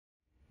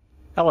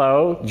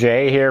Hello,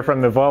 Jay here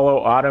from the Volo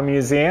Auto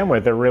Museum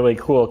with a really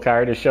cool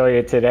car to show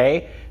you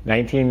today.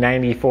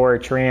 1994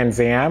 Trans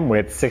Am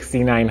with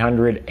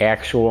 6,900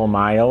 actual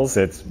miles.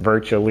 It's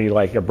virtually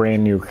like a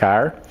brand new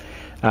car.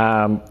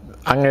 I'm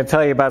going to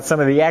tell you about some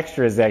of the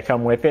extras that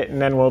come with it,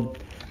 and then we'll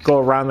go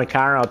around the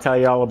car and I'll tell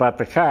you all about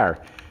the car.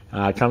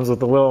 It comes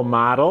with a little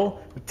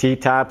model,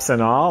 T-tops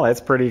and all.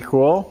 That's pretty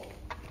cool.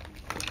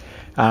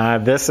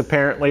 This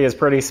apparently is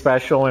pretty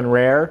special and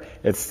rare.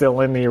 It's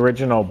still in the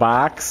original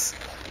box.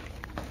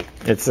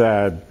 It's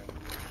not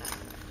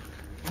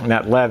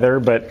leather,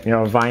 but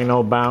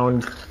vinyl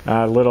bound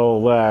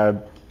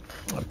little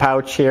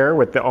pouch here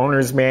with the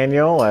owner's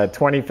manual, a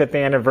 25th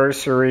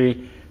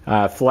anniversary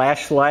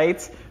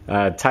flashlight,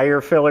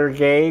 tire filler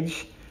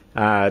gauge,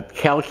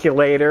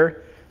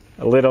 calculator,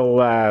 a little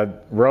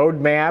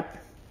road map,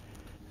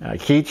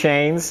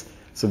 keychains.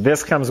 So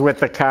this comes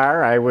with the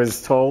car. I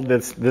was told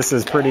this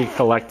is pretty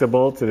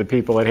collectible to the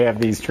people that have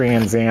these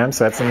Trans Ams,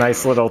 so that's a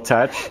nice little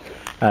touch.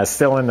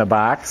 Still in the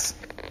box.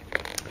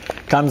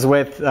 Comes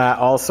with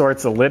all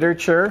sorts of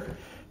literature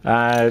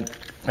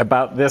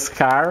about this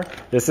car.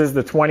 This is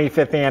the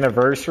 25th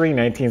anniversary.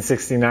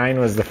 1969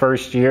 was the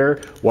first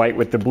year, white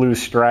with the blue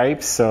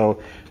stripes,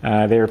 so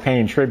they were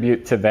paying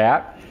tribute to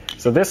that.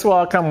 So this will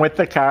all come with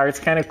the car. It's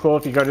kind of cool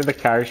if you go to the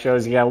car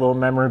shows. You got a little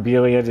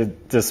memorabilia to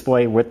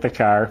display with the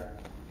car.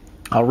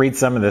 I'll read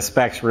some of the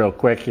specs real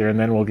quick here and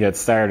then we'll get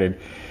started.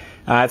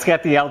 It's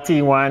got the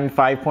LT1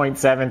 5.7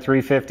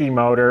 350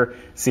 motor,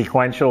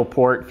 sequential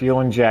port fuel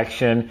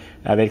injection.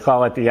 They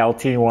call it the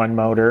LT1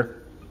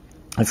 motor.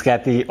 It's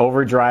got the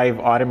overdrive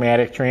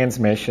automatic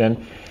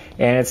transmission,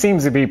 and it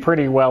seems to be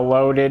pretty well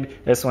loaded.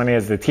 This one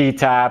has the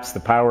T-tops,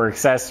 the power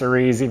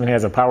accessories, even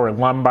has a power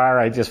lumbar.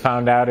 I just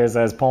found out as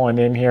I was pulling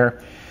in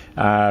here.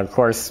 Of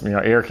course,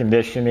 air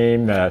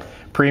conditioning,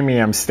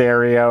 premium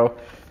stereo.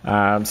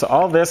 So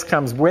all this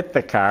comes with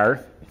the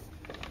car.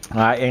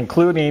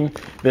 Including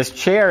this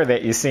chair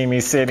that you see me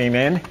sitting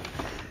in,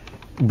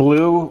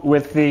 blue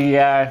with the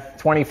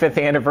 25th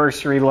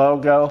anniversary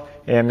logo,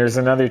 and there's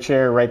another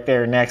chair right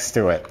there next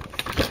to it.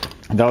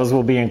 Those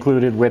will be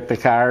included with the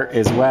car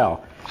as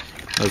well.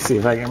 Let's see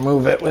if I can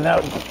move it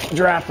without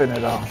dropping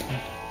it all.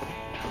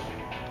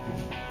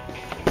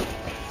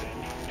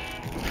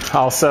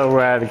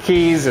 Also the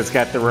keys, it's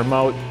got the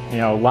remote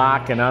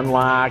lock and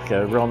unlock,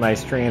 a real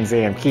nice Trans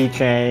Am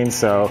keychain.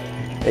 So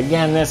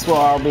again, this will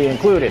all be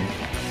included.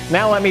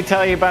 Now let me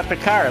tell you about the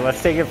car.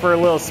 Let's take it for a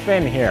little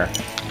spin here.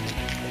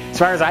 As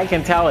far as I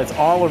can tell, it's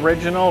all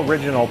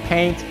original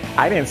paint.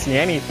 I didn't see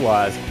any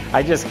flaws.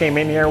 I just came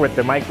in here with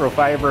the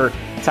microfiber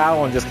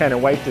towel and just kind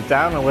of wiped it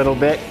down a little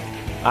bit.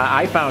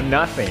 I found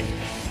nothing.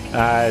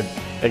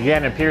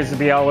 Again, it appears to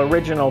be all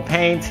original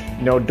paint.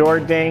 No door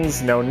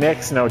dings, no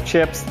nicks, no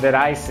chips that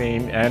I've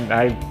seen, and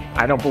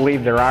I don't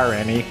believe there are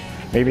any.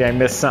 Maybe I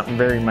missed something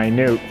very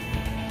minute.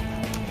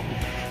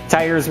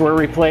 Tires were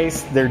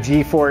replaced. They're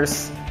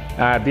G-Force.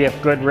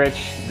 BF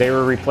Goodrich, they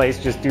were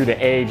replaced just due to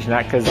age,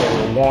 not because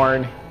they were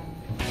worn.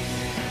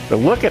 But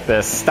look at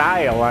the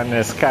style on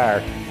this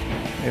car.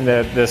 And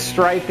the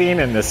striping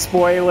and the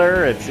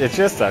spoiler, it's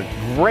just a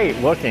great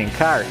looking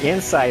car,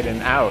 inside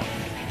and out.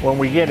 When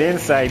we get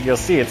inside, you'll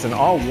see it's an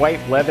all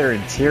white leather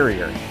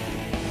interior.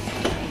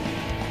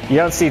 You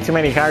don't see too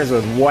many cars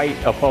with white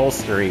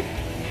upholstery.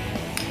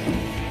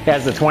 It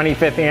has the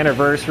 25th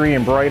anniversary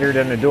embroidered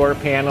in the door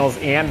panels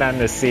and on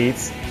the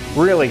seats.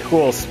 Really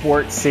cool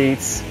sport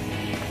seats.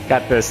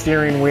 Got the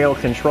steering wheel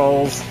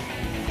controls.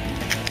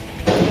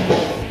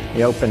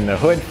 You open the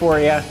hood for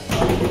you.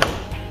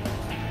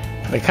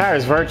 The car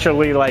is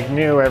virtually like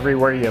new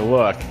everywhere you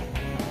look,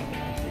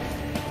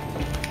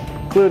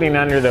 including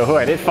under the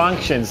hood. It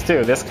functions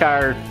too. This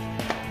car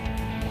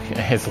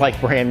is like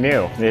brand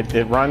new.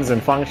 It runs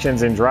and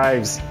functions and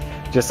drives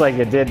just like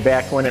it did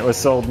back when it was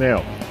sold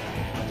new.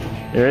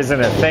 There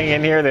isn't a thing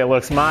in here that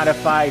looks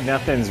modified.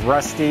 Nothing's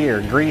rusty or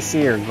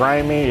greasy or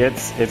grimy.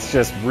 It's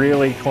just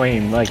really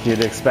clean, like you'd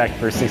expect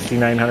for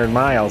 6,900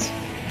 miles.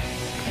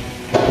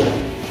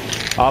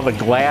 All the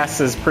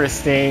glass is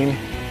pristine.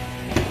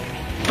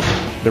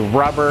 The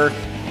rubber,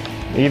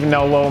 even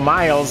though low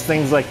miles,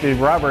 things like the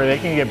rubber, they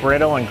can get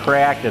brittle and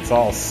cracked. It's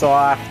all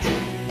soft.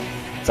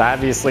 It's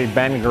obviously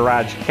been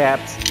garage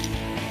kept.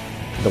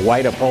 The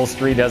white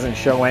upholstery doesn't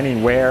show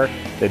any wear.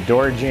 The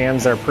door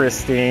jambs are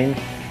pristine.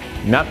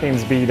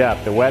 Nothing's beat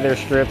up. The weather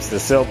strips, the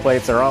sill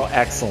plates are all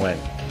excellent.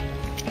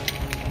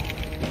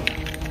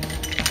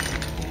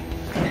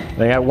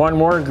 They got one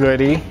more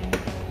goodie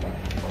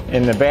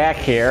in the back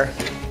here.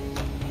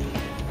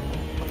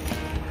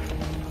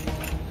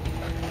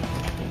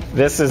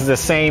 This is the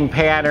same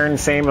pattern,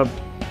 same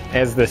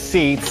as the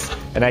seats,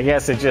 and I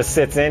guess it just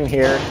sits in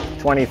here,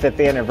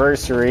 25th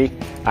anniversary.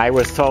 I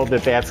was told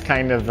that that's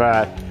kind of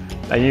a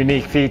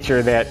unique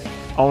feature that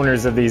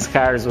owners of these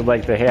cars would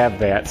like to have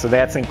that, so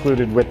that's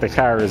included with the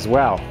car as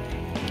well.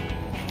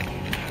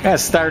 I'm going to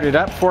start it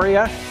up for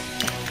you.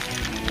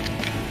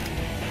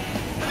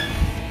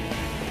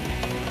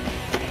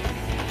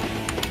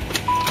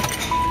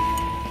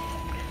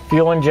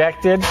 Fuel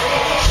injected.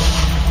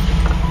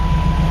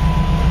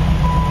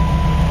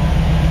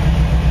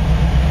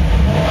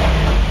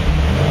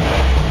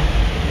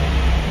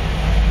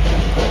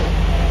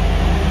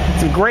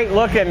 great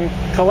looking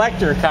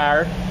collector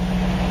car.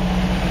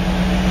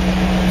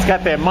 It's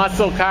got that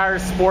muscle car,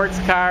 sports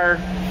car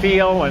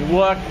feel and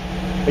look,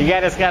 but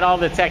yet it's got all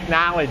the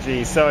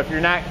technology. So if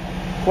you're not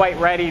quite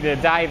ready to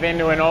dive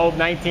into an old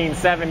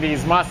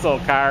 1970s muscle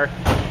car,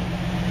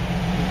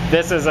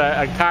 this is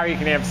a car you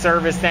can have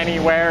serviced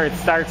anywhere. It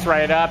starts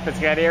right up. It's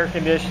got air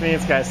conditioning.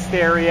 It's got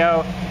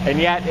stereo. And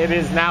yet it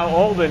is now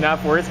old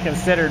enough where it's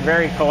considered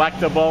very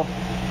collectible.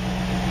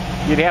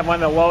 You'd have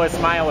one of the lowest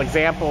mile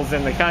examples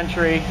in the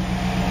country.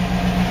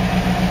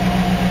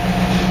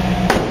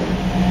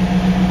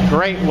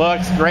 Great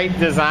looks, great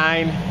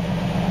design.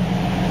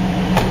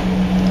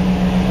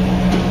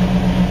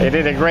 They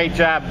did a great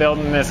job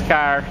building this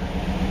car.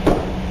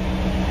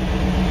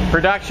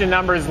 Production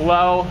number's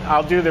low.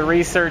 I'll do the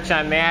research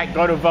on that.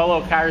 Go to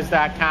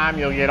volocars.com.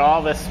 You'll get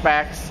all the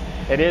specs.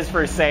 It is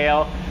for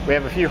sale. We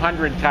have a few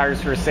hundred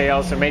cars for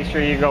sale, so make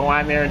sure you go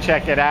on there and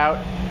check it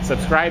out.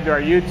 Subscribe to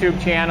our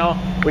YouTube channel.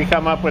 We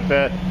come up with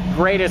the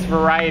greatest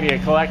variety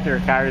of collector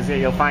cars that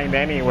you'll find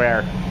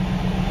anywhere.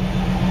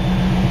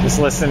 Just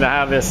listen to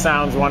how this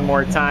sounds one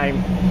more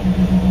time.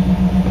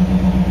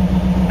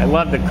 I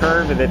love the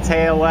curve of the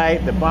tail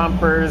light, the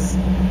bumpers,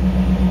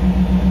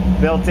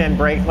 built-in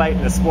brake light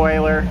and the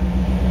spoiler.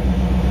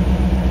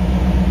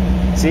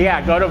 So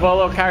yeah, go to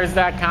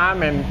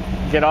volocars.com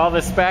and get all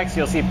the specs.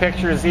 You'll see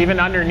pictures even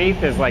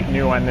underneath is like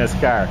new on this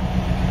car.